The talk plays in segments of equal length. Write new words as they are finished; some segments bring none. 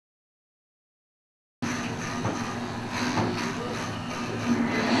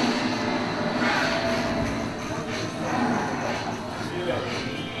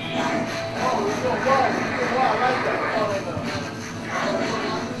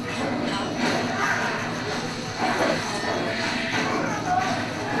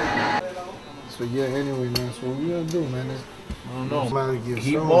yeah, anyway, man. So what we gonna do, man? I don't know.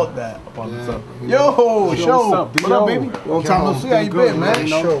 He some. bought that upon himself. Yo, What's up, what up, baby? Long time no see. How you been, man?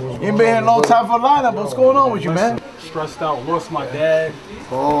 You ain't been here a long time for a lineup. What's going on with you, man? Stressed out, lost my dad.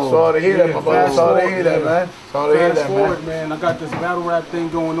 Oh, sorry to hear that, my brother. Sorry to hear that, man. Sorry to hear Fast that, forward, man. I got this battle rap thing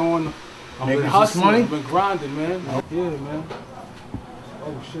going on. I've been hustling, I've been grinding, man. Yeah, man.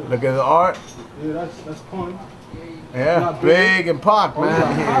 Oh shit. Look at the art. Yeah, that's fun. Yeah, big and Pac, man.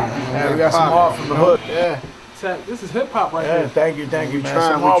 Yeah, we got some art from the hood. Yeah. This is hip hop right here. Thank you, man.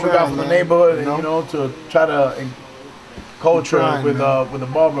 Some art we got from the neighborhood, and, you know, to try to culture with the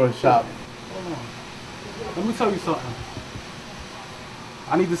barber shop. Hold on. Let me tell you something.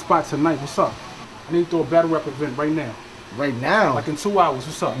 I need this spot tonight. What's up? I need to throw a battle rap event right now. Right now? Like in 2 hours.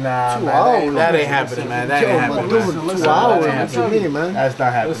 What's up? Nah, 2 hours? That ain't happening, man. That ain't happening. Listen, 2 hours? What you mean, man? That's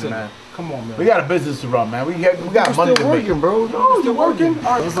not happening, man. Come on, man. We got a business to run, man. We got money to make. Working, bro. No, you're working.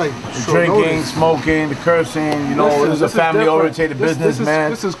 It's like the drinking, smoking, the cursing. You know, this is a family-oriented business, man.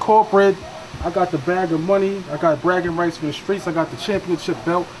 This is corporate. I got the bag of money. I got bragging rights for the streets. I got the championship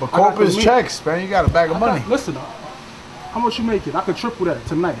belt. But corporate checks, man. You got a bag of money. Listen, how much you making? I could triple that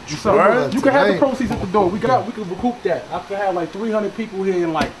tonight. So Right? you can have the proceeds at the door. We can recoup that. I could have like 300 people here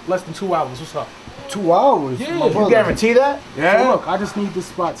in like less than 2 hours. What's up? 2 hours? Yeah. You guarantee that? Yeah. So look, I just need this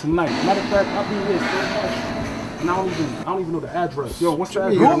spot tonight. Matter of fact, I'll be here so and I don't even know the address. Yo, what's the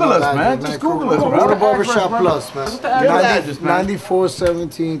address? Google us, man. Just Google us, bro. Go to Barbershop Plus, man. What's the address?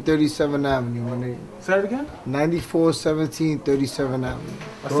 9417 37th Avenue, my nigga. Say it again? 9417 37th Avenue.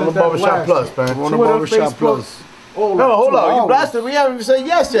 Go to Barbershop Plus, man. Go to Barbershop Plus. Oh, no, hold on. You blasted. We haven't even said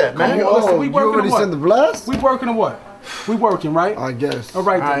yes yet, man. Oh, we working you already sent the blast? We working on what? We working, right? I guess. All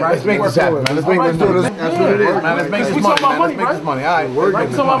right, then, right? Let's make this happen, man. Let's make this do this. That's what it is, man. Let's make this money, man. Let's make this money. All right. Right?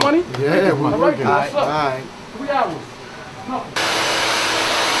 You talking about money? Yeah, we're working. All right. 3 hours. No.